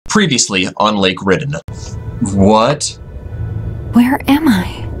Previously on Lake Ridden. What? Where am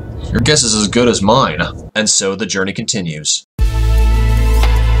I? Your guess is as good as mine. And so the journey continues.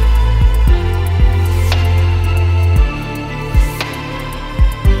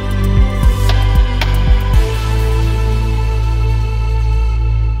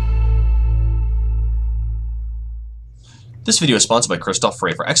 This video is sponsored by Christoph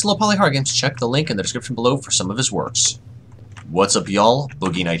Ray. For excellent polyhard games, check the link in the description below for some of his works. What's up, y'all?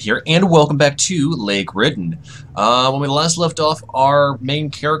 Boogie Knight here, and welcome back to Lake Ridden. When we last left off, our main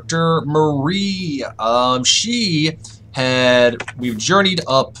character, Marie, we've journeyed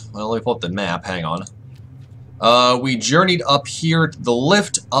up, well, let me pull up the map, hang on. We journeyed up here, the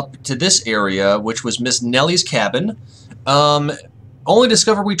lift up to this area, which was Miss Nellie's cabin. Only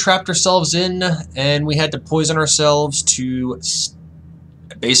discovered we trapped ourselves in, and we had to poison ourselves to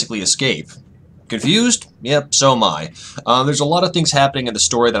basically escape. Confused? Yep, so am I. There's a lot of things happening in the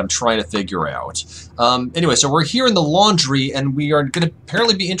story that I'm trying to figure out. Anyway, so we're here in the laundry, and we are going to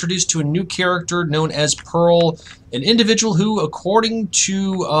apparently be introduced to a new character known as Pearl, an individual who, according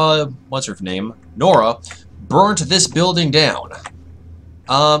to, what's her name? Nora, burnt this building down.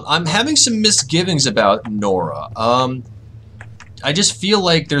 I'm having some misgivings about Nora. I just feel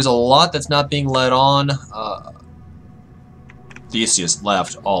like there's a lot that's not being let on. Theseus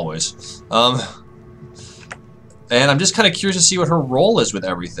left, always. And I'm just kind of curious to see what her role is with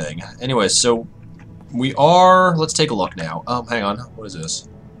everything. Anyway, so we are... Let's take a look now. Hang on. What is this?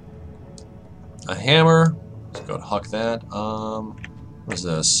 A hammer. Let's go and huck that. What is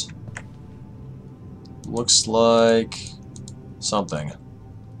this? Looks like something.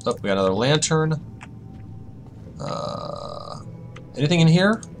 Oh, we got another lantern. Anything in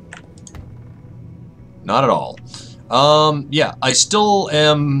here? Not at all. Yeah, I still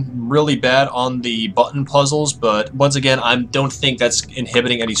am really bad on the button puzzles, but once again, I don't think that's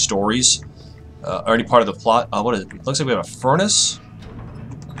inhibiting any stories or any part of the plot. What is it? It looks like we have a furnace.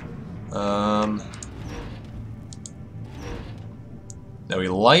 Then we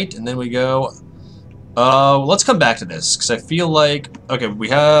light, and then we go. Let's come back to this, because I feel like... Okay, we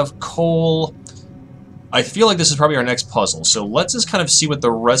have coal. I feel like this is probably our next puzzle, so let's just kind of see what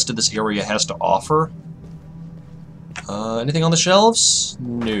the rest of this area has to offer. Anything on the shelves?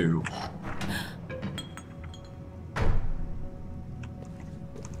 No.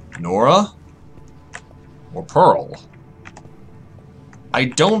 Nora? Or Pearl? I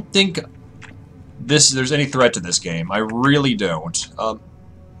don't think there's any threat to this game. I really don't.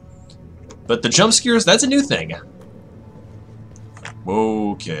 But the jump scares, that's a new thing.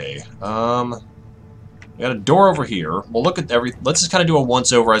 Okay. We got a door over here. We'll look at let's just kind of do a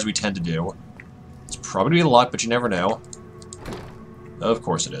once-over as we tend to do. It's probably gonna be locked, but you never know. Of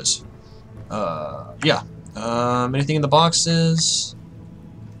course it is. Yeah. Anything in the boxes?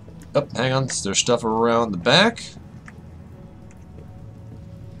 Oh, hang on. There's stuff around the back.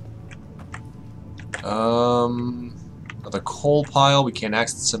 Another coal pile. We can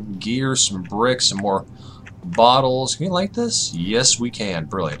access some gear, some bricks, some more bottles. Can we light this? Yes, we can.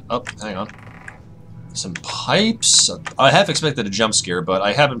 Brilliant. Oh, hang on. Some pipes. I have expected a jump scare, but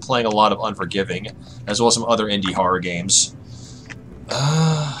I have been playing a lot of Unforgiving, as well as some other indie horror games.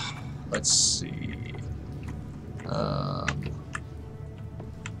 Let's see.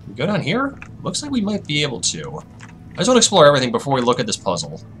 We go down here? Looks like we might be able to. I just want to explore everything before we look at this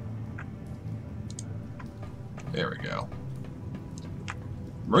puzzle. There we go.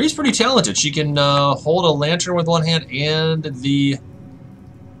 Marie's pretty talented. She can hold a lantern with one hand and the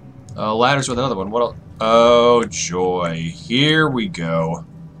ladders with another one. What else? Oh, joy. Here we go.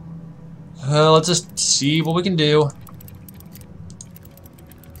 Let's just see what we can do.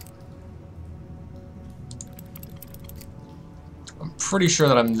 I'm pretty sure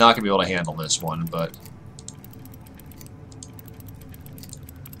that I'm not going to be able to handle this one, but...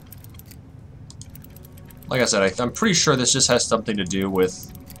 Like I said, I'm pretty sure this just has something to do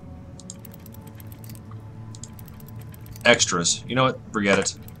with... extras. You know what? Forget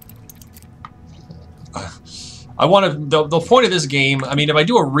it. I want to... The point of this game, I mean, if I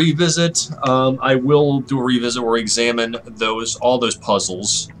do a revisit, I will do a revisit where we examine all those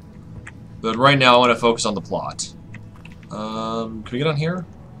puzzles. But right now, I want to focus on the plot. Can we get on here?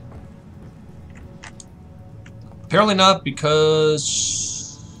 Apparently not,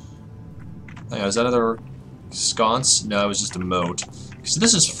 because... Hang on, is that another sconce? No, it was just a moat. So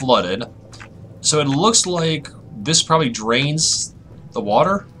this is flooded. So it looks like this probably drains the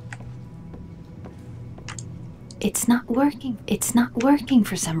water. It's not working. It's not working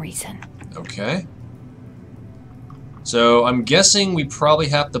for some reason. Okay. So I'm guessing we probably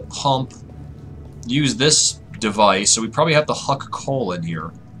have to use this device, so we probably have to huck coal in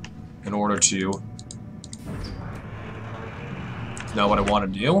here. in order to... Not what I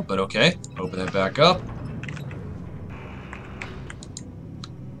want to do, but okay. Open that back up.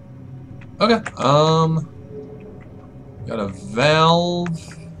 Okay, got a valve.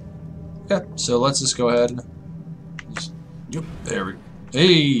 Okay, so let's just go ahead and yep, there we go.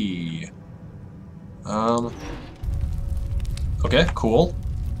 Hey! Okay, cool.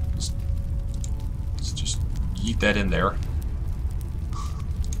 Let's just yeet that in there. I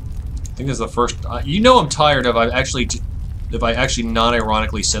think this is the first... you know I'm tired of if I actually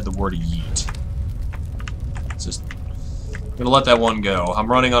non-ironically said the word yeet. It's just... I'm gonna let that one go. I'm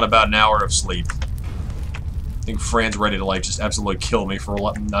running on about an hour of sleep. I think Fran's ready to, like, just absolutely kill me for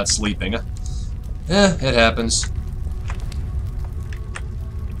not sleeping. It happens.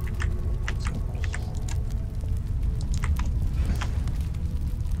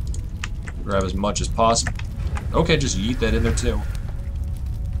 Grab as much as possible. Okay, just yeet that in there, too.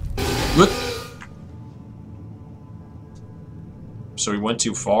 Good. So we went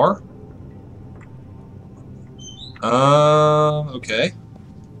too far? Okay.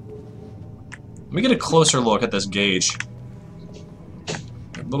 Let me get a closer look at this gauge.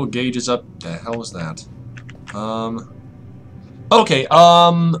 That little gauge is up. The hell was that? Okay,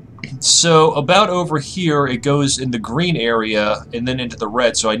 so about over here, it goes in the green area and then into the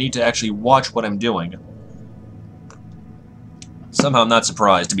red, so I need to actually watch what I'm doing. Somehow I'm not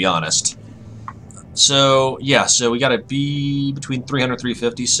surprised, to be honest. So, yeah, so we gotta be between 300 and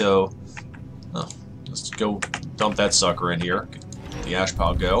 350, so... Oh, let's go dump that sucker in here. Get the ash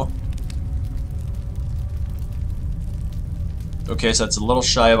pile go. Okay, so that's a little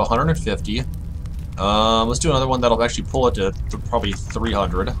shy of 150. Let's do another one that'll actually pull it to probably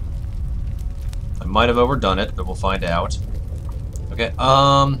 300. I might have overdone it, but we'll find out. Okay,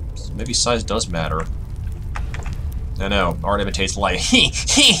 maybe size does matter. I know, art imitates life.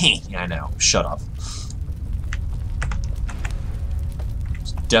 I know, shut up.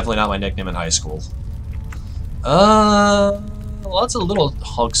 It's definitely not my nickname in high school. Lots of little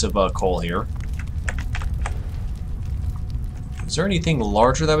hunks of coal here. Is there anything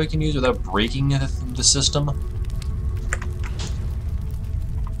larger that we can use without breaking the system?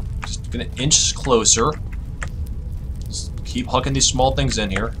 Just gonna inch closer. Just keep hucking these small things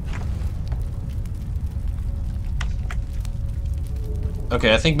in here.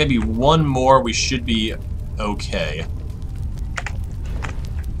 Okay, I think maybe one more we should be okay.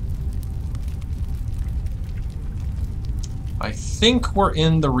 I think we're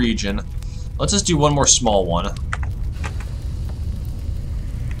in the region. Let's just do one more small one.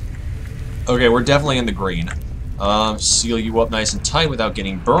 Okay, we're definitely in the green. Seal you up nice and tight without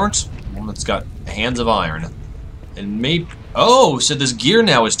getting burnt. One that's got hands of iron. And maybe... Oh, so this gear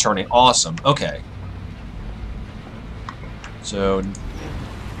now is turning. Awesome. Okay. So...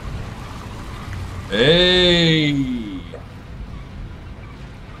 Hey!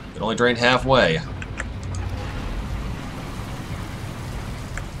 It only drained halfway.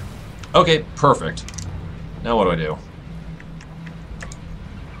 Okay, perfect. Now what do I do?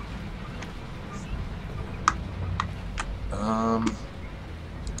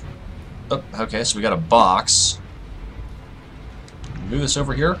 Oh, okay, so we got a box. Move this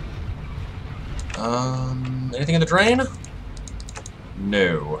over here. Anything in the drain?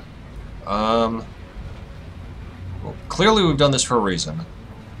 No. Well, clearly we've done this for a reason.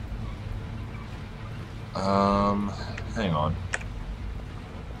 Hang on.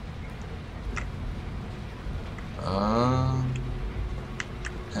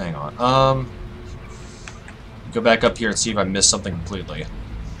 Hang on. Go back up here and see if I missed something completely.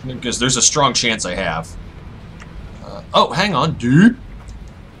 Because there's a strong chance I have. Oh, hang on, dude.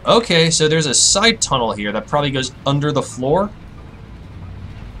 Okay, so there's a side tunnel here that probably goes under the floor.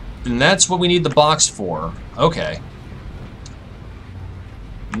 And that's what we need the box for. Okay.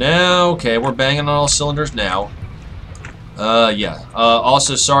 Now, okay, we're banging on all cylinders now. Yeah.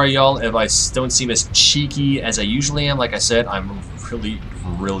 Also, sorry, y'all, if I don't seem as cheeky as I usually am. Like I said, I'm really,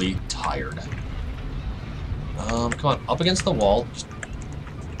 really tired. Come on, up against the wall.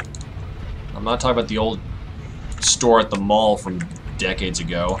 I'm not talking about the old store at the mall from decades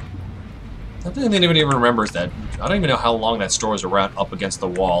ago. I don't think anybody even remembers that. I don't even know how long that store was around up against the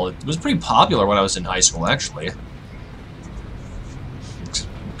wall. It was pretty popular when I was in high school, actually.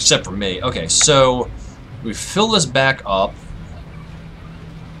 Except for me. Okay, so we fill this back up.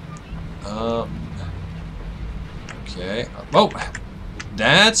 Okay. Oh!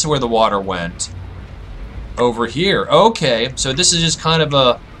 That's where the water went. Over here. Okay, so this is just kind of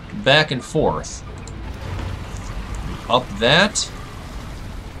a back and forth. Up that.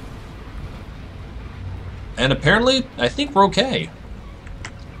 And apparently, I think we're okay.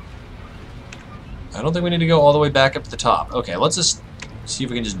 I don't think we need to go all the way back up to the top. Okay, let's just see if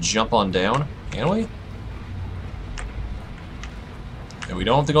we can just jump on down. Can we? And we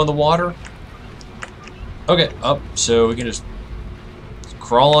don't have to go in the water? Okay, up, so we can just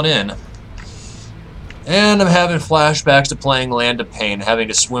crawl on in. And I'm having flashbacks to playing Land of Pain, having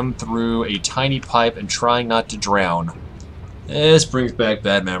to swim through a tiny pipe and trying not to drown. This brings back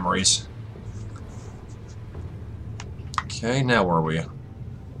bad memories. Okay, now where are we?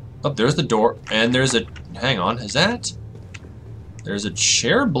 Oh, there's the door, and there's a... Hang on, is that... There's a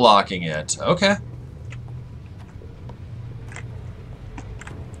chair blocking it. Okay.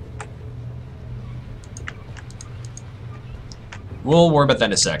 We'll worry about that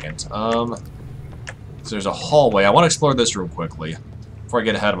in a second. So there's a hallway. I want to explore this room quickly before I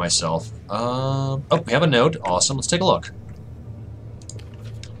get ahead of myself. Oh, we have a note. Awesome. Let's take a look.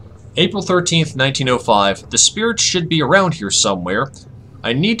 April 13th, 1905. The spirit should be around here somewhere.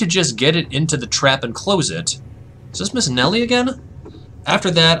 I need to just get it into the trap and close it. Is this Miss Nellie again?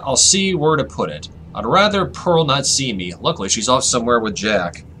 After that, I'll see where to put it. I'd rather Pearl not see me. Luckily, she's off somewhere with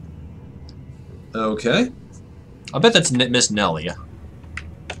Jack. Okay. I bet that's Miss Nellie.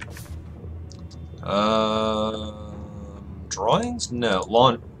 Drawings? No.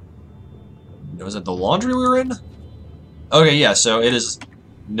 Was it the laundry we were in? Okay, yeah, so it is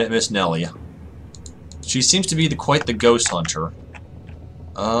Miss Nellie. She seems to be quite the ghost hunter.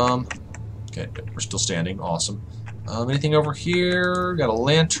 Okay, we're still standing. Awesome. Anything over here? Got a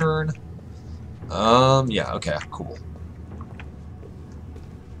lantern. Yeah, okay, cool.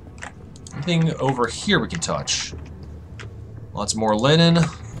 Anything over here we can touch? Lots more linen.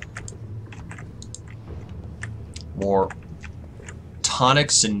 More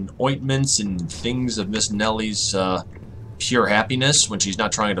tonics and ointments and things of Miss Nellie's pure happiness when she's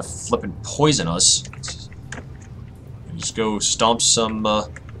not trying to flip and poison us. Just go stomp some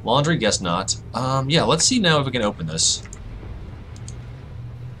laundry? Guess not. Yeah, let's see now if we can open this.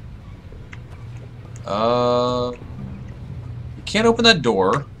 You can't open that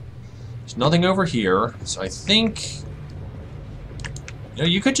door. There's nothing over here, so I think... You know,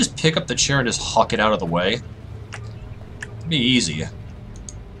 you could just pick up the chair and just huck it out of the way. It'd be easy.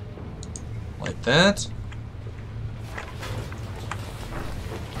 Like that.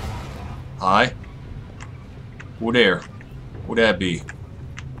 Hi. Who there? Who'd that be?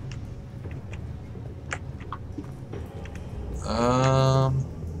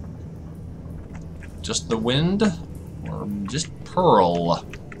 Just the wind? Or just Pearl?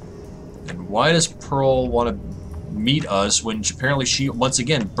 And why does Pearl want to meet us when apparently she, once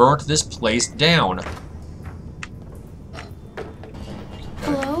again, burnt this place down?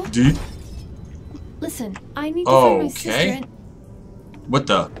 Hello? Listen, I need to find my sister and... What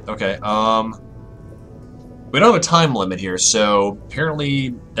the? Okay, we don't have a time limit here, so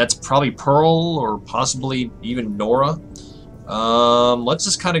apparently that's probably Pearl or possibly even Nora. Let's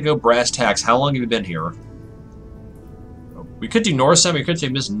just kind of go brass tacks. How long have you been here? We could do Nora Sam, we could say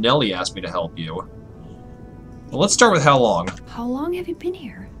Miss Nellie asked me to help you. Well, let's start with how long. How long have you been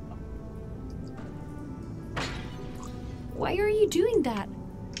here? Why are you doing that?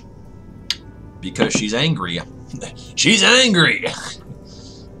 Because she's angry. She's angry!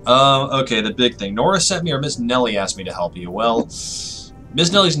 Okay, the big thing. Nora sent me or Miss Nellie asked me to help you. Well,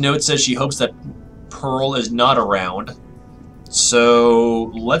 Miss Nellie's note says she hopes that Pearl is not around.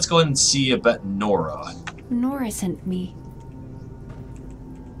 So, let's go ahead and see about Nora. Nora sent me.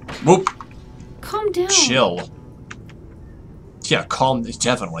 Whoop. Calm down. Chill. Yeah, calm,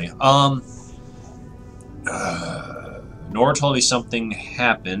 definitely. Nora told me something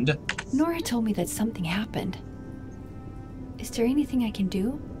happened. Nora told me that something happened. Is there anything I can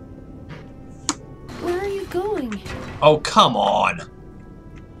do? Where are you going? Oh, come on.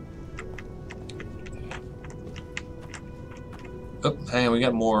 Oh, hang on, we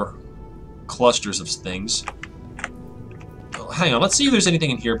got more clusters of things. Oh, hang on, let's see if there's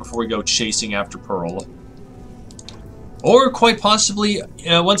anything in here before we go chasing after Pearl. Or quite possibly,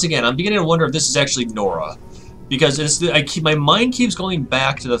 once again, I'm beginning to wonder if this is actually Nora. Because my mind keeps going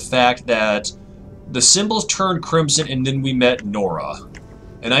back to the fact that the symbols turned crimson and then we met Nora.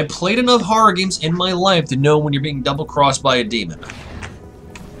 And I played enough horror games in my life to know when you're being double-crossed by a demon.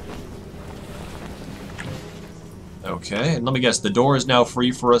 Okay, and let me guess, the door is now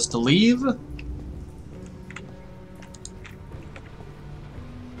free for us to leave?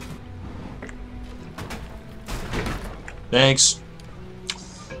 Thanks.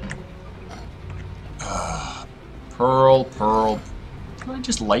 Pearl. Did I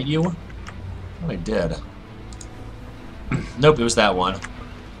just light you? Oh, I did. Nope, it was that one.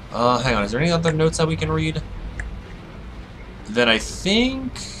 Hang on, is there any other notes that we can read? Then I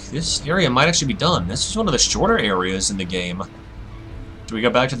think This area might actually be done. This is one of the shorter areas in the game. Do we go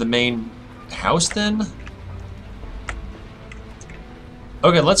back to the main house then?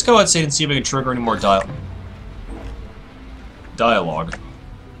 Okay, let's go outside and see if we can trigger any more dialogue.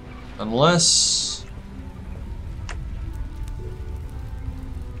 Unless...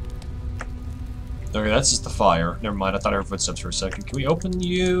 Okay, that's just the fire. Never mind, I thought I heard footsteps for a second. Can we open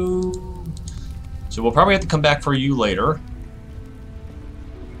you? So we'll probably have to come back for you later.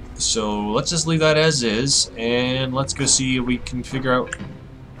 So let's just leave that as is, and let's go see if we can figure out...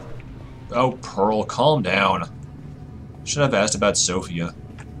 Oh, Pearl, calm down. Should have asked about Sofia.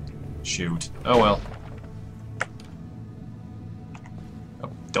 Shoot. Oh well. Oh,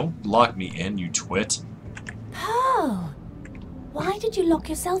 don't lock me in, you twit. Pearl! Why did you lock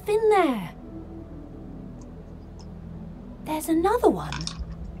yourself in there? There's another one.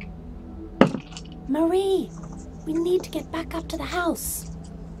 Marie, we need to get back up to the house.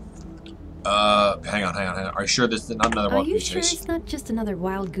 Hang on. Are you sure this is not another wild goose chase? Are you sure it's not just another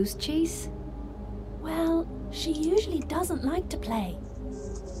wild goose chase? Well, she usually doesn't like to play.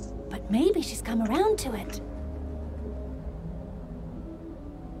 But maybe she's come around to it.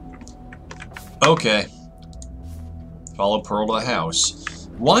 Okay. Follow Pearl to the house.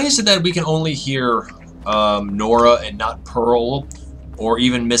 Why is it that we can only hear Nora and not Pearl? Or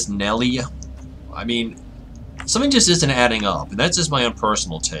even Miss Nellie? I mean, something just isn't adding up, and that's just my own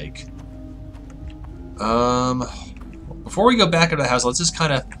personal take. Before we go back into the house, let's just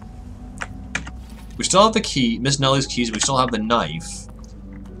kind of... We still have the key, Miss Nellie's keys, we still have the knife.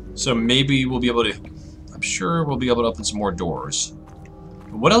 So maybe we'll be able to... I'm sure we'll be able to open some more doors.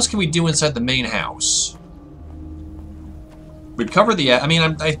 What else can we do inside the main house? We've covered the... I mean,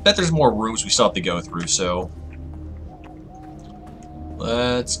 I bet there's more rooms we still have to go through, so...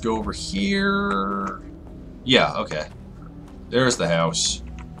 Let's go over here... Yeah, okay. There's the house.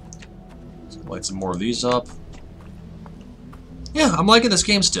 Let's light some more of these up. Yeah, I'm liking this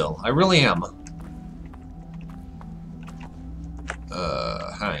game still. I really am.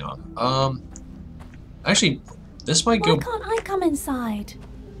 Hang on. Actually, this might go... Why can't I come inside?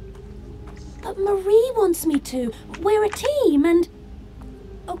 But Marie wants me to. We're a team and...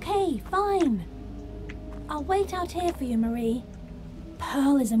 Okay, fine. I'll wait out here for you, Marie.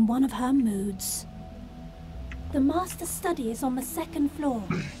 Pearl is in one of her moods. The master's study is on the second floor.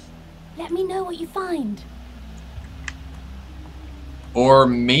 Let me know what you find. Or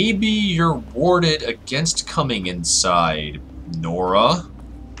maybe you're warded against coming inside, Nora.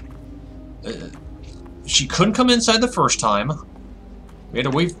 She couldn't come inside the first time. We had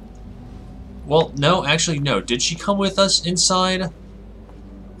to wait... Well, no, actually, no. Did she come with us inside?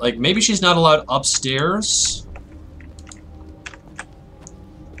 Like, maybe she's not allowed upstairs?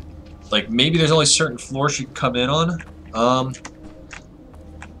 Like, maybe there's only certain floors she can come in on?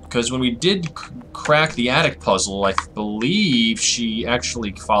 Because when we did crack the attic puzzle, I believe she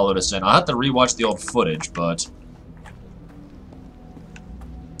actually followed us in. I'll have to rewatch the old footage, but...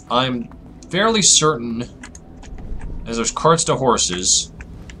 I'm fairly certain, as there's carts to horses,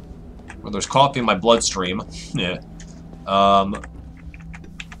 or there's coffee in my bloodstream, yeah,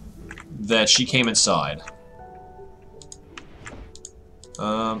 that she came inside.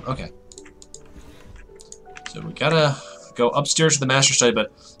 Okay. So we gotta go upstairs to the master study,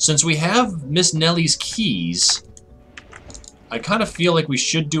 but since we have Miss Nellie's keys, I kind of feel like we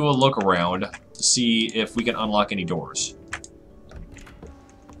should do a look around to see if we can unlock any doors.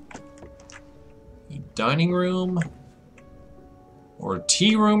 Dining room? Or a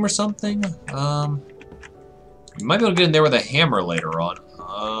tea room or something? We might be able to get in there with a hammer later on.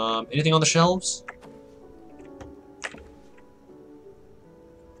 Anything on the shelves?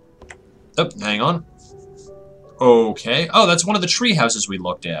 Oh, hang on. Okay. Oh, that's one of the tree houses we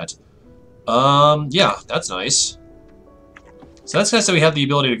looked at. Yeah, that's nice. So that's nice that we have the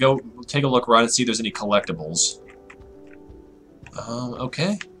ability to go take a look around and see if there's any collectibles.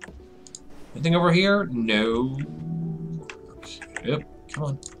 Okay. Anything over here? No. Okay. Yep, come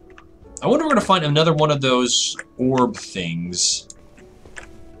on. I wonder if we're gonna find another one of those orb things.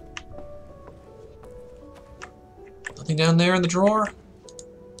 Nothing down there in the drawer?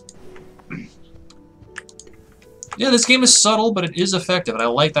 Yeah, this game is subtle, but it is effective, and I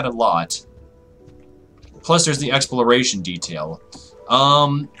like that a lot. Plus, there's the exploration detail.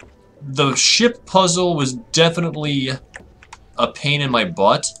 The ship puzzle was definitely a pain in my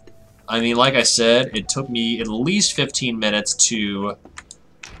butt. I mean, like I said, it took me at least 15 minutes to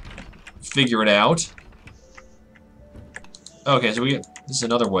figure it out. Okay, so this is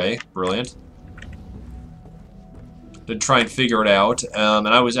another way. Brilliant. To try and figure it out. And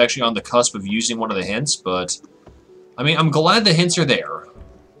I was actually on the cusp of using one of the hints, but... I mean, I'm glad the hints are there.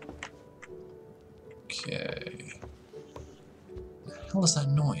 Okay. What the hell is that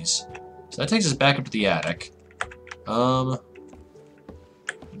noise? So that takes us back up to the attic.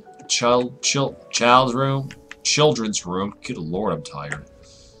 Child's room. Children's room. Good lord, I'm tired.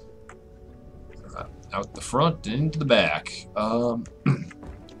 Out the front and into the back.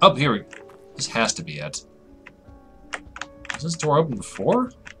 Up here. This has to be it. Was this door open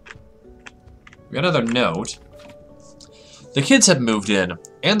before? We got another note. The kids have moved in,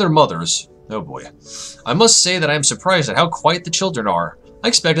 and their mothers. Oh boy. I must say that I am surprised at how quiet the children are. I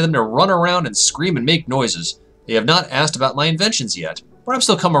expected them to run around and scream and make noises. They have not asked about my inventions yet. Perhaps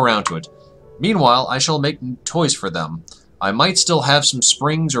they'll come around to it. Meanwhile, I shall make toys for them. I might still have some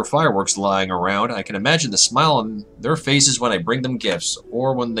springs or fireworks lying around. I can imagine the smile on their faces when I bring them gifts,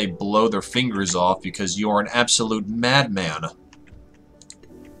 or when they blow their fingers off because you are an absolute madman.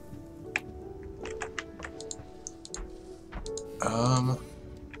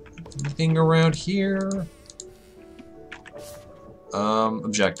 Anything around here?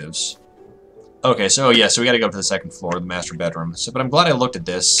 Objectives. Okay, so yeah, so we gotta go up to the second floor, the master bedroom. So, but I'm glad I looked at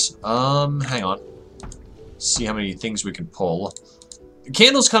this. Hang on. See how many things we can pull. The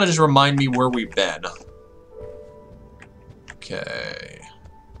candles kind of just remind me where we've been. Okay.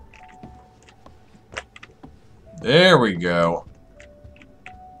 There we go.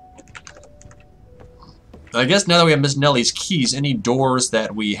 I guess now that we have Miss Nellie's keys, any doors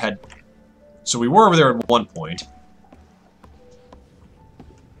that we had... So we were over there at one point.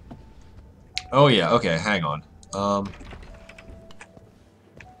 Oh yeah, okay, hang on.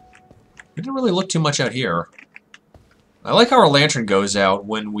 We didn't really look too much out here. I like how our lantern goes out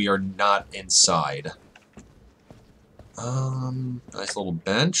when we are not inside. Nice little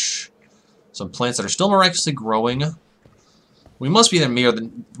bench. Some plants that are still miraculously growing. We must be near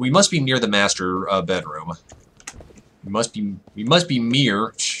the master bedroom. We must be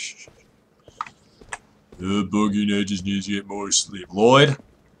near. The Boogie I just needs to get more sleep. Lloyd,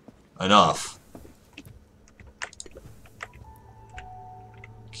 enough.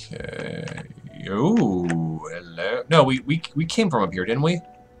 Okay. Ooh, hello. No, we came from up here, didn't we?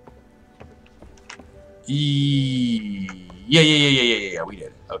 Yeah, we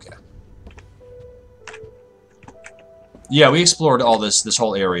did. Okay. Yeah, we explored all this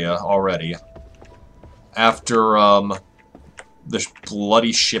whole area already. After this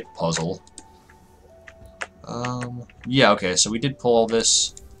bloody ship puzzle. Yeah, okay, so we did pull all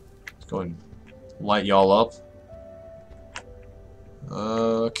this. Let's go and light y'all up.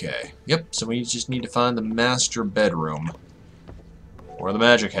 Okay. Yep, so we just need to find the master bedroom. Where the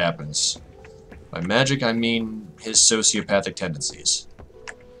magic happens. By magic, I mean his sociopathic tendencies.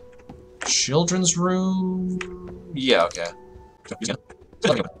 Children's room... Yeah, okay.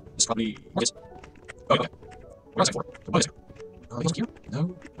 This probably... Okay.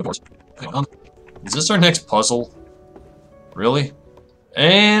 No, of course. Is this our next puzzle? Really?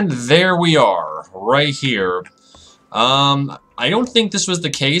 And there we are, right here. I don't think this was the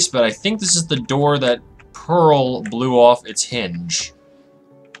case, but I think this is the door that Pearl blew off its hinge.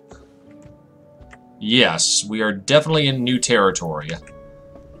 Yes, we are definitely in new territory.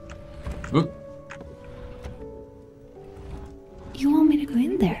 Oop. You want me to go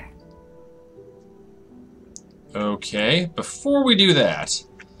in there? Okay, before we do that...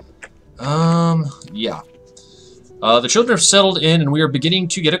 yeah. The children have settled in and we are beginning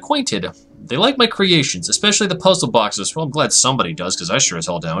to get acquainted. They like my creations, especially the puzzle boxes. Well, I'm glad somebody does, because I sure as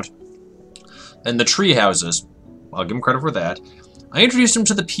hell don't. And the tree houses. I'll give them credit for that. I introduced them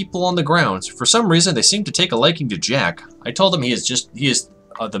to the people on the grounds. For some reason, they seem to take a liking to Jack. I told them he is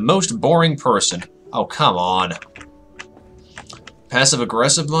the most boring person. Oh, come on.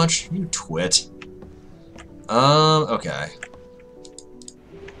 Passive-aggressive much? You twit. Okay.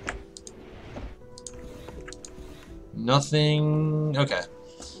 Nothing... Okay.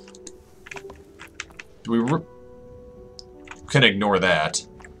 Do we can ignore that.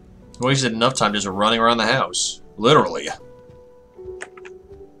 We wasted enough time just running around the house. Literally.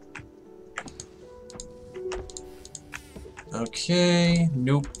 Okay.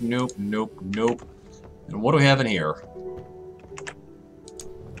 Nope, nope, nope, nope. And what do we have in here?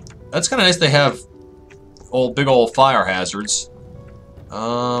 That's kind of nice they have big old fire hazards.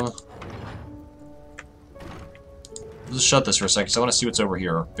 Let's just shut this for a second, because I want to see what's over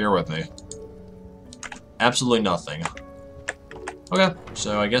here. Bear with me. Absolutely nothing. Okay,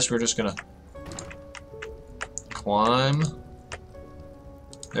 so I guess we're just gonna climb.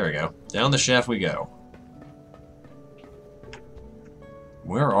 There we go. Down the shaft we go.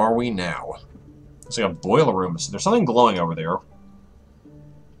 Where are we now? It's like a boiler room. There's something glowing over there.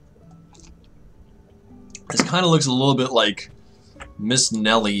 This kind of looks a little bit like Miss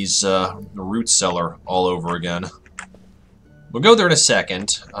Nellie's root cellar all over again. We'll go there in a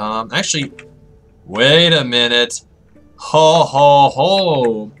second. Actually, wait a minute. Ho, ho,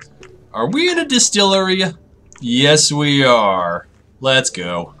 ho. Are we in a distillery? Yes, we are. Let's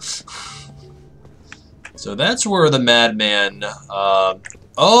go. So that's where the madman...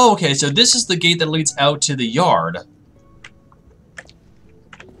 oh, okay, so this is the gate that leads out to the yard.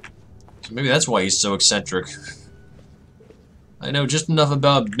 So maybe that's why he's so eccentric. I know just enough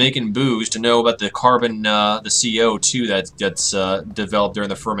about making booze to know about the carbon, the CO2 that gets developed during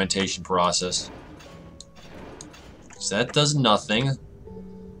the fermentation process. So that does nothing.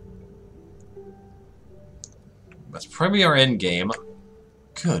 That's probably our end game.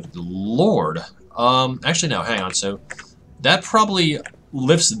 Good lord. Actually, no, hang on. So that probably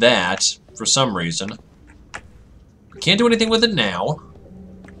lifts that for some reason. We can't do anything with it now.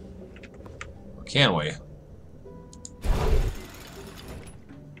 Or can we?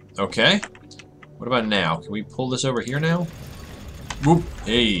 Okay. What about now? Can we pull this over here now? Whoop.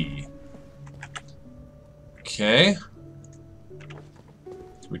 Hey. Okay.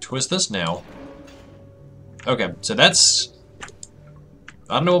 Can we twist this now? Okay, so that's...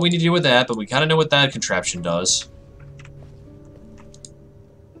 I don't know what we need to do with that, but we kind of know what that contraption does.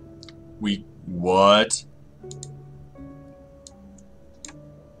 What?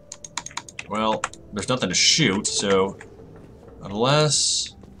 Well, there's nothing to shoot, so...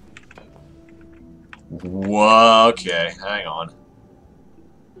 Unless... Whoa, okay, hang on.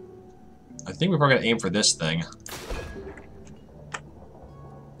 I think we're probably gonna aim for this thing.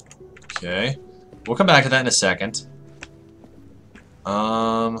 Okay. We'll come back to that in a second.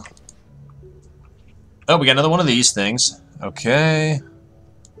 Oh, we got another one of these things. Okay.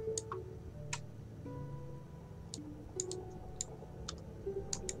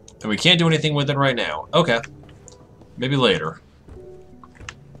 And we can't do anything with it right now. Okay. Maybe later.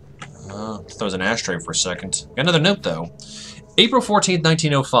 That was an ashtray for a second. Got another note, though. April 14th,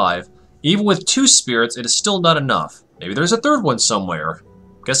 1905. Even with 2 spirits, it is still not enough. Maybe there's a third one somewhere.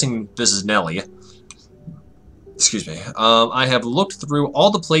 I'm guessing this is Nellie. Excuse me. I have looked through all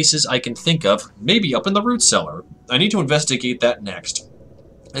the places I can think of, maybe up in the root cellar. I need to investigate that next.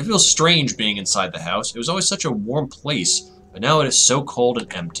 It feels strange being inside the house. It was always such a warm place, but now it is so cold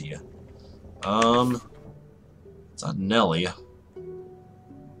and empty. It's not Nellie.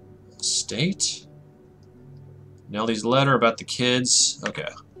 State? Nellie's letter about the kids. Okay.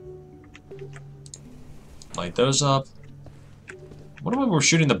 Light those up. What are we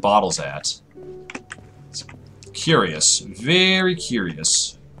shooting the bottles at? It's curious. Very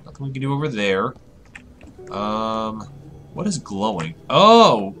curious. Nothing we can do over there. What is glowing?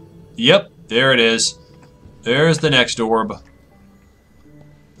 Oh! Yep, there it is. There's the next orb.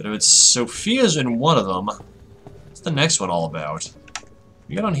 But if it's Sofia's in one of them, what's the next one all about?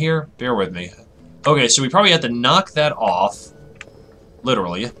 You get on here? Bear with me. Okay, so we probably have to knock that off.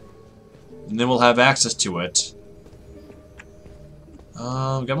 Literally. And then we'll have access to it.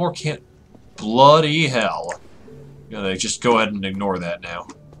 Got more can't... Bloody hell. Gotta just go ahead and ignore that now.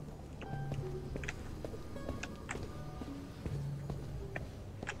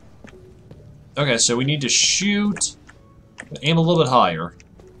 Okay, so we need to shoot... Aim a little bit higher.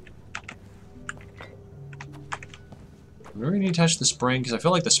 We really need to touch the spring, because I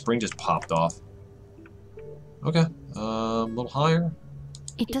feel like the spring just popped off. Okay, a little higher.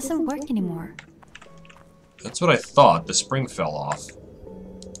 It doesn't work anymore. That's what I thought. The spring fell off.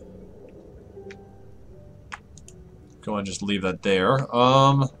 Go ahead and just leave that there.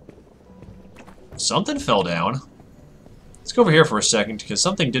 Something fell down. Let's go over here for a second, because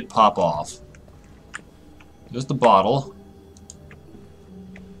something did pop off. There's the bottle.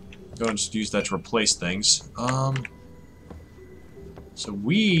 Go ahead and just use that to replace things. So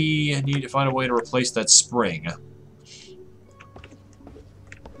we need to find a way to replace that spring.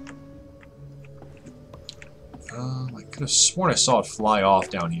 I could have sworn I saw it fly off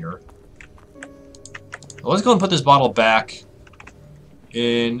down here. Well, let's go and put this bottle back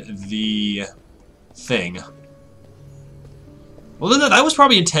in the thing. Well, that was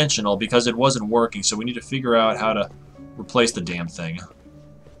probably intentional because it wasn't working, so we need to figure out how to replace the damn thing.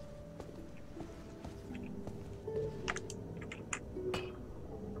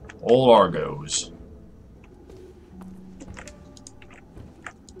 Old Argos.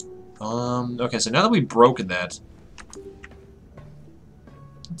 Okay, so now that we've broken that,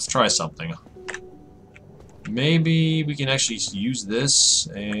 let's try something. Maybe we can actually use this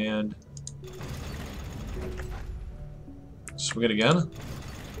and swing it again.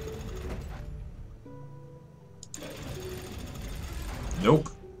 Nope.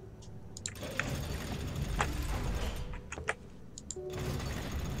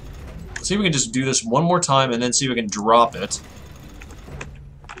 Let's see if we can just do this one more time and then see if we can drop it.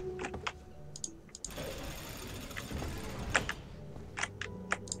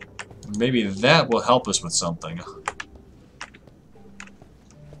 Maybe that will help us with something.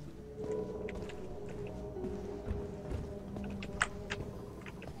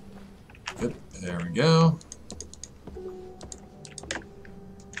 Yep, there we go.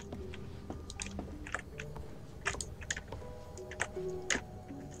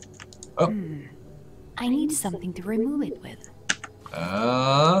 Oh. I need something to remove it with.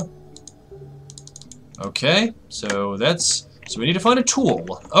 Okay, so that's... So we need to find a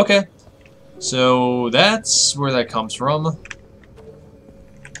tool. Okay. So that's where that comes from. Is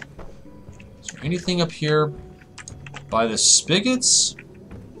there anything up here by the spigots?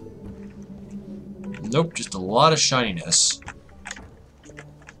 Nope, just a lot of shininess.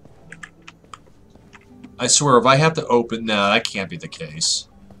 I swear, if I have to open... No, that can't be the case.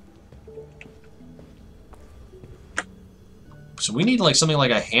 So we need like something like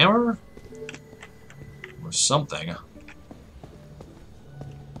a hammer? Or something.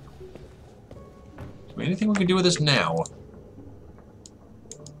 Anything we can do with this now?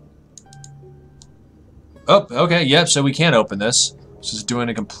 Oh, okay, yep, so we can't open this. This is doing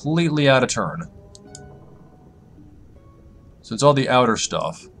it completely out of turn. So it's all the outer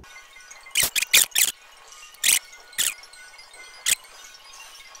stuff.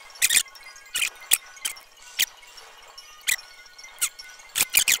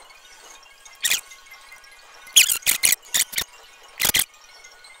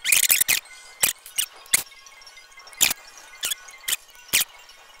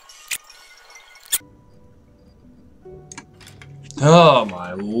 Oh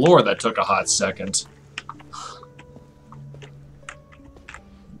my lord, that took a hot second.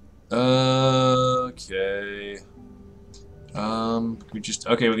 Okay. We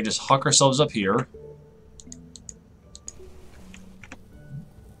can just huck ourselves up here.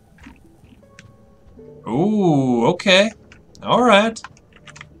 Ooh, okay. Alright.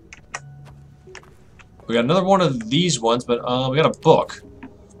 We got another one of these ones, but we got a book.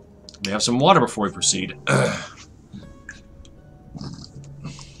 We have some water before we proceed.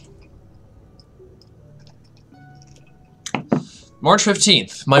 March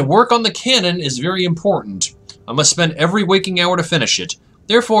 15th. My work on the cannon is very important. I must spend every waking hour to finish it.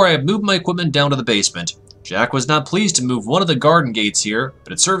 Therefore, I have moved my equipment down to the basement. Jack was not pleased to move one of the garden gates here,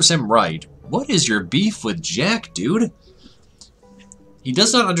 but it serves him right. What is your beef with Jack, dude? He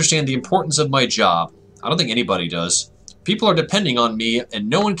does not understand the importance of my job. I don't think anybody does. People are depending on me, and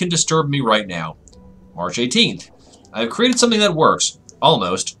no one can disturb me right now. March 18th. I have created something that works.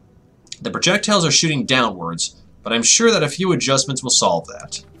 Almost. The projectiles are shooting downwards, but I'm sure that a few adjustments will solve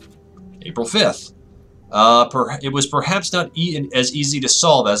that. April 5th. It was perhaps not as easy to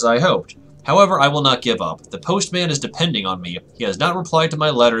solve as I hoped. However, I will not give up. The postman is depending on me. He has not replied to my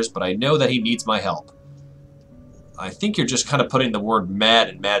letters, but I know that he needs my help. I think you're just kind of putting the word mad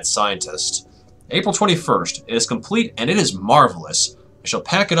and mad scientist. April 21st. It is complete and it is marvelous. I shall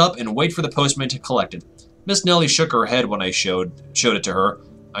pack it up and wait for the postman to collect it. Miss Nellie shook her head when I showed it to her.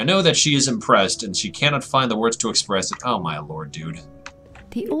 I know that she is impressed, and she cannot find the words to express it. Oh my lord, dude.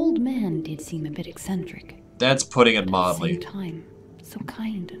 The old man did seem a bit eccentric. That's putting it mildly. At the same time, so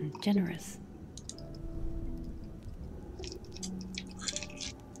kind and generous.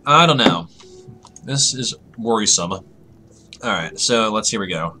 I don't know. This is worrisome. Alright, so let's here we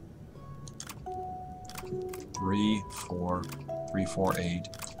go. 3, 4, 3, 4, 8,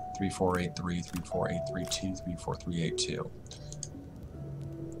 3, 4, 8, 3, 3, 4, 8, 3, 2, 3, 4, 3, 8, 2.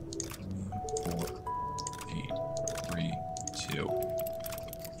 4, 8, 3, 2.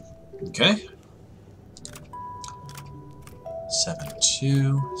 Okay. 7,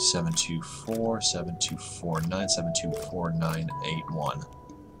 2, 7, 2, 4, 7, 2, 4, 9, 7, 2, 4, 9, 8, 1.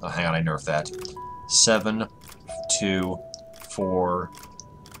 Oh, hang on, I nerfed that. 7, 2, 4,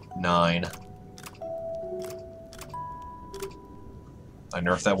 9. I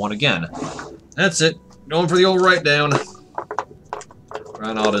nerfed that one again. That's it. Going for the old write down.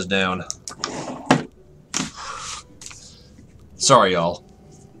 Ronald is down. Sorry, y'all.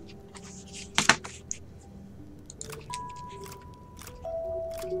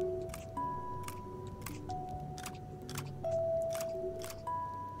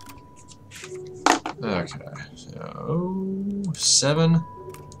 Okay, so 7,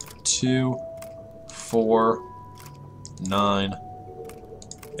 2, 4, 9,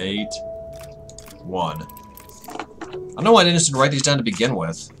 8, 1. I don't know why I didn't just write these down to begin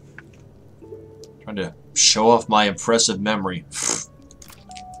with. Trying to show off my impressive memory.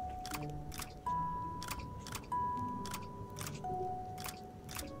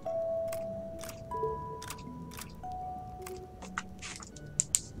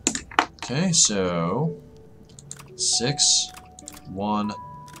 Okay, so 6, 1,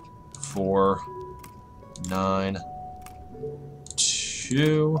 4, 9,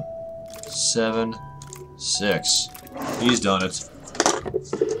 2, 7, 6. He's done it.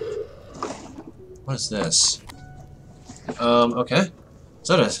 What is this? Okay. Is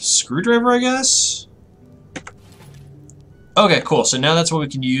that a screwdriver, I guess? Okay, cool. So now that's what we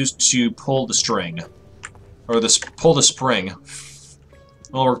can use to pull the string. Or pull the spring.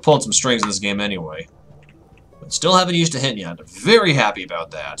 Well, we're pulling some strings in this game anyway. But still haven't used a hint yet. Very happy about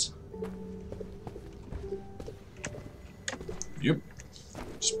that. Yep.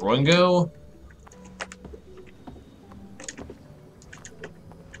 Springo.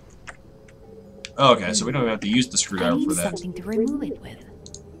 Okay, so we don't even have to use the screwdriver for that. Something to remove it with.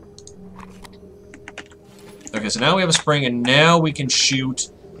 Okay, so now we have a spring, and now we can shoot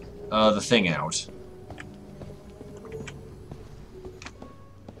the thing out.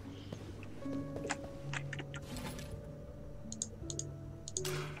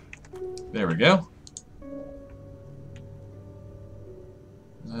 There we go.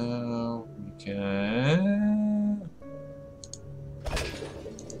 We can...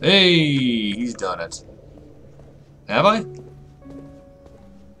 Hey, he's done it. Have I?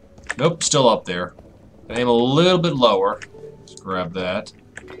 Nope, still up there. Aim a little bit lower. Let's grab that.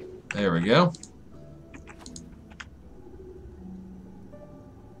 There we go.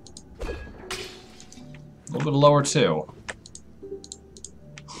 A little bit lower too.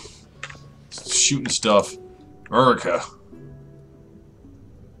 Shooting stuff. America.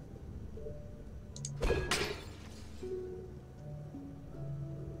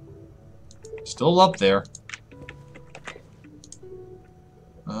 Still up there.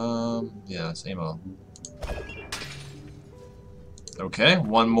 Yeah, let's aim a... Okay,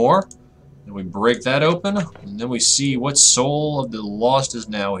 one more. Then we break that open, and then we see what soul of the lost is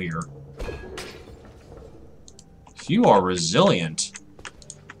now here. You are resilient.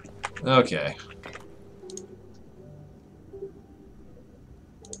 Okay.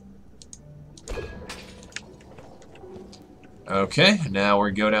 Okay, now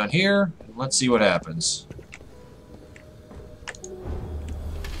we go down here. Let's see what happens.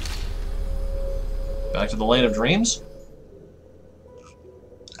 Back to the Land of Dreams.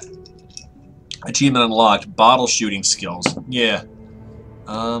 Achievement unlocked. Bottle shooting skills. Yeah.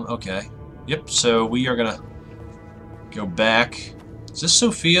 Okay. Yep, so we are gonna go back. Is this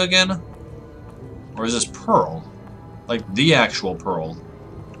Sofia again? Or is this Pearl? Like, the actual Pearl.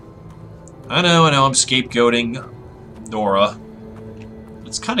 I know, I'm scapegoating Nora.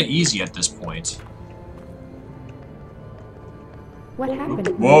 It's kind of easy at this point. What happened?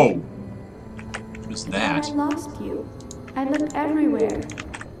 Whoa! What is that? I lost you. I looked everywhere.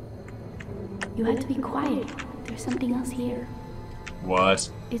 You had to be quiet. There's something else here. What?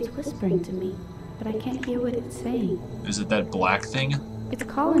 It's whispering to me, but I can't hear what it's saying. Is it that black thing? It's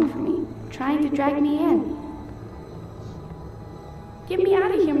calling for me, trying to drag me in. Get me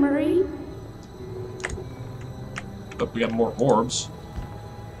out of here, Marie. But we got more orbs.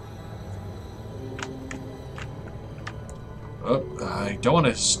 Oh, I don't want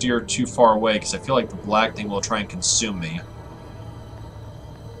to steer too far away because I feel like the black thing will try and consume me.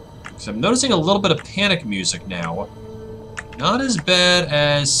 So I'm noticing a little bit of panic music now. Not as bad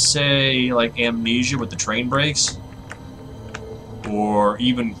as, say, like Amnesia with the train brakes. Or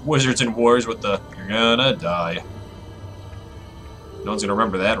even Wizards and Wars with the "You're gonna die." No one's gonna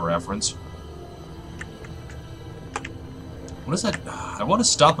remember that reference. What is that? I want to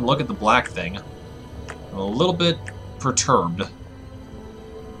stop and look at the black thing. I'm a little bit perturbed.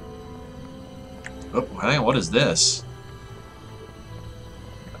 Oh, hang on, what is this?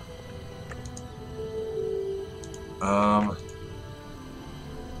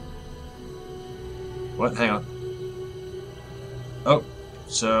 What? Hang on. Oh,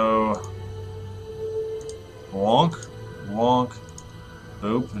 so... Wonk, wonk,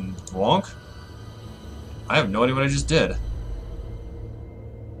 boop, and wonk? I have no idea what I just did.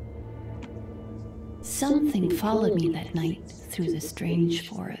 Something followed me that night through the strange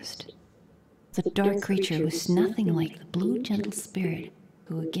forest. The dark creature was nothing like the blue, gentle spirit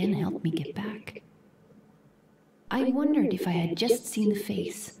who again helped me get back. I wondered if I had just seen the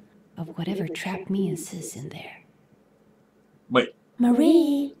face of whatever trapped me and Sis in there. Wait.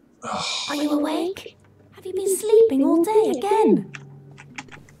 Marie, are you awake? Have you been sleeping all day again?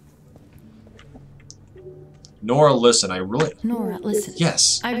 Nora, listen, Nora, listen.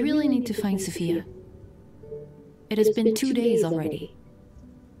 Yes. I really need to find Sofia. It has been 2 days already.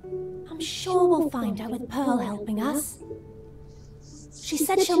 I'm sure we'll find her with Pearl helping us. She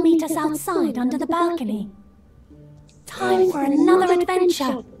said she'll meet us outside under the balcony. Time for another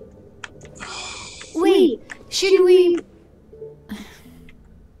adventure. Wait, shouldn't we...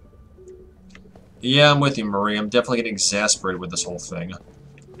 Yeah, I'm with you, Marie. I'm definitely getting exasperated with this whole thing.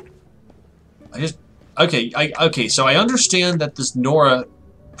 Okay, so I understand that this Nora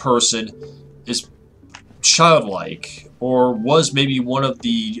person is childlike, or was maybe one of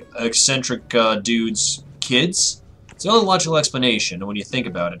the eccentric dude's kids. It's the only logical explanation when you think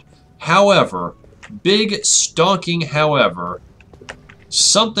about it. However, big stalking, however,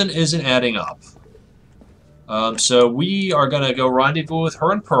 something isn't adding up. So we are going to go rendezvous with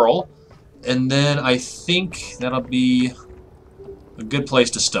her and Pearl, and then I think that'll be a good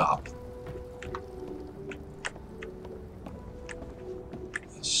place to stop.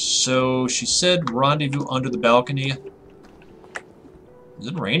 So she said rendezvous under the balcony. Is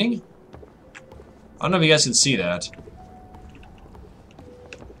it raining? I don't know if you guys can see that.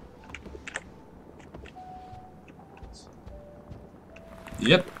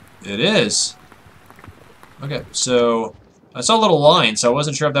 Yep, it is. Okay, so I saw a little line, so I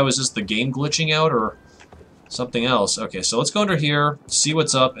wasn't sure if that was just the game glitching out or something else. Okay, so let's go under here, see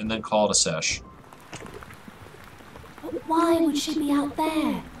what's up, and then call it a sesh. But why would she be out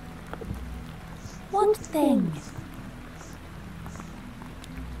there? What thing?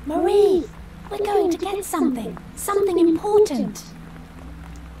 Marie, we're going to get something. Something important.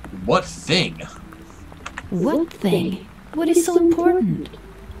 What thing? What thing? What is so important?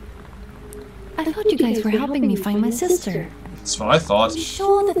 I thought you guys were helping me find my sister. That's what I thought. I'm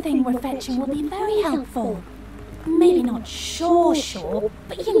sure the thing we're fetching will be very helpful. Maybe not sure,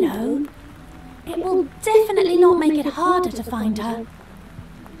 but you know. It will definitely not make it harder to find her.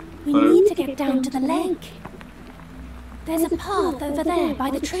 We need to get down to the lake. There's a path over there by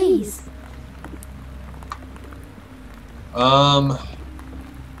the trees. Hang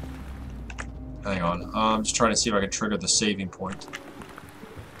on. I'm just trying to see if I can trigger the saving point.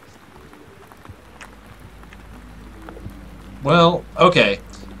 Well, okay.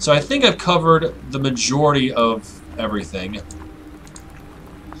 So I think I've covered the majority of everything.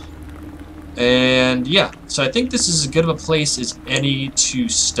 And yeah, so I think this is as good of a place as any to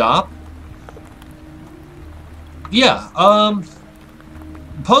stop. Yeah,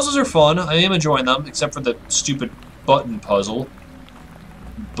 puzzles are fun. I am enjoying them, except for the stupid button puzzle.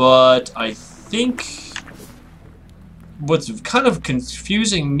 But I think what's kind of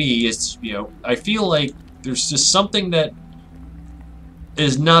confusing me is, you know, I feel like there's just something that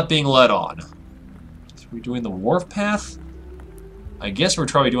is not being led on. Are we doing the wharf path? I guess we're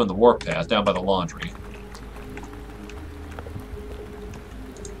probably doing the warp path down by the laundry.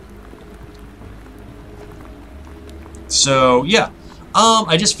 So, yeah.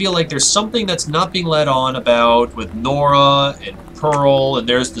 I just feel like there's something that's not being led on about with Nora and Pearl, and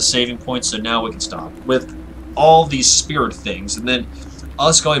there's the saving point, so now we can stop. With all these spirit things, and then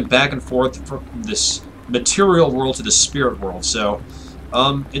us going back and forth from this material world to the spirit world. So,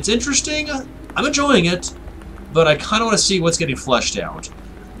 it's interesting. I'm enjoying it. But I kind of want to see what's getting fleshed out.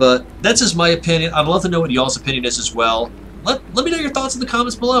 But that's just my opinion. I'd love to know what y'all's opinion is as well. Let me know your thoughts in the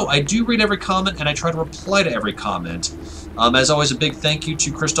comments below. I do read every comment, and I try to reply to every comment. As always, a big thank you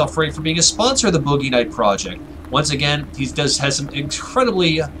to Christoph Frey for being a sponsor of the Boogie Night Project. Once again, he has some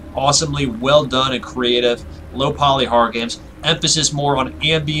incredibly, awesomely well done and creative, low poly horror games. Emphasis more on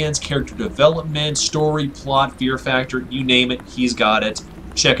ambience, character development, story, plot, fear factor, you name it, he's got it.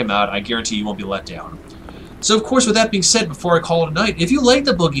 Check him out. I guarantee you won't be let down. So, of course, with that being said, before I call it a night, if you like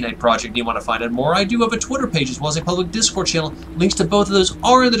the Boogie Night Project and you want to find out more, I do have a Twitter page as well as a public Discord channel. Links to both of those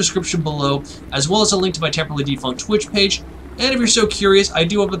are in the description below, as well as a link to my temporarily defunct Twitch page. And if you're so curious, I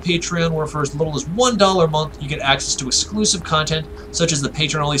do have a Patreon where for as little as $1 a month, you get access to exclusive content, such as the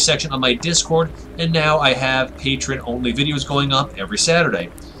Patreon-only section on my Discord, and now I have Patreon-only videos going up every Saturday.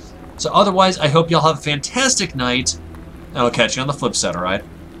 So otherwise, I hope y'all have a fantastic night, and I'll catch you on the flip side, alright?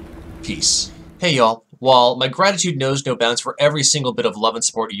 Peace. Hey, y'all. While my gratitude knows no bounds for every single bit of love and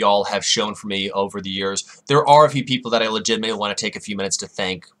support y'all have shown for me over the years, there are a few people that I legitimately want to take a few minutes to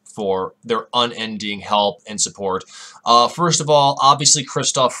thank for their unending help and support. First of all, obviously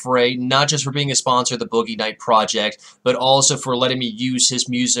Christoph Frey, not just for being a sponsor of the Boogie Night Project, but also for letting me use his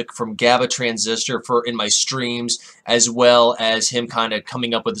music from GABA Transistor in my streams, as well as him kind of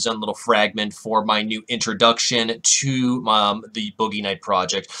coming up with his own little fragment for my new introduction to the Boogie Night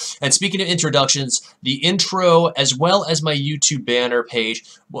Project. And speaking of introductions, the intro as well as my YouTube banner page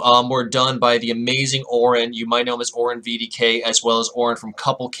were done by the amazing Oren. You might know him as Oren VDK, as well as Oren from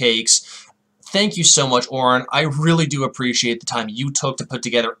Couple Cakes. thank you so much, Oren. I really do appreciate the time you took to put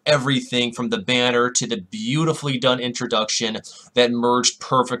together everything from the banner to the beautifully done introduction that merged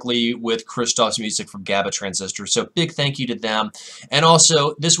perfectly with Christoph's music from GABA Transistor. So big thank you to them. And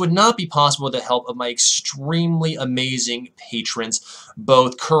also, this would not be possible with the help of my extremely amazing patrons,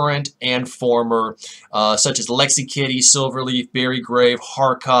 both current and former, such as Lexi Kitty, Silverleaf, Barry Grave,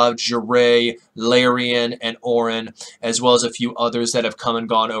 Harkov, Jeray, Larian, and Oren, as well as a few others that have come and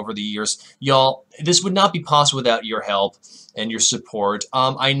gone over the years. Y'all, this would not be possible without your help and your support.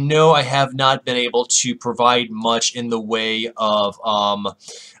 I know I have not been able to provide much in the way of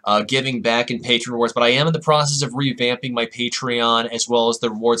giving back in Patreon rewards, but I am in the process of revamping my Patreon as well as the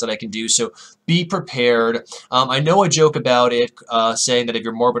rewards that I can do, so be prepared. I know I joke about it, saying that if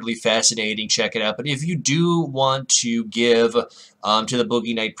you're morbidly fascinating, check it out, but if you do want to give to the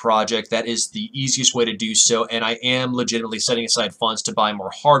Boogie Night Project, that is the easiest way to do so, and I am legitimately setting aside funds to buy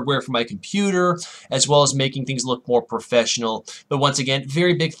more hardware for my computer, as well as making things look more professional. But once again,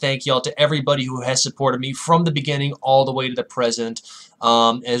 very big thank y'all to everybody who has supported me from the beginning all the way to the present,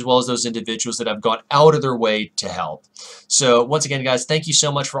 as well as those individuals that have gone out of their way to help. So once again, guys, thank you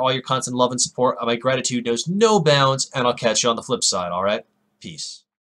so much for all your constant love and support. My gratitude knows no bounds, and I'll catch you on the flip side, all right? Peace.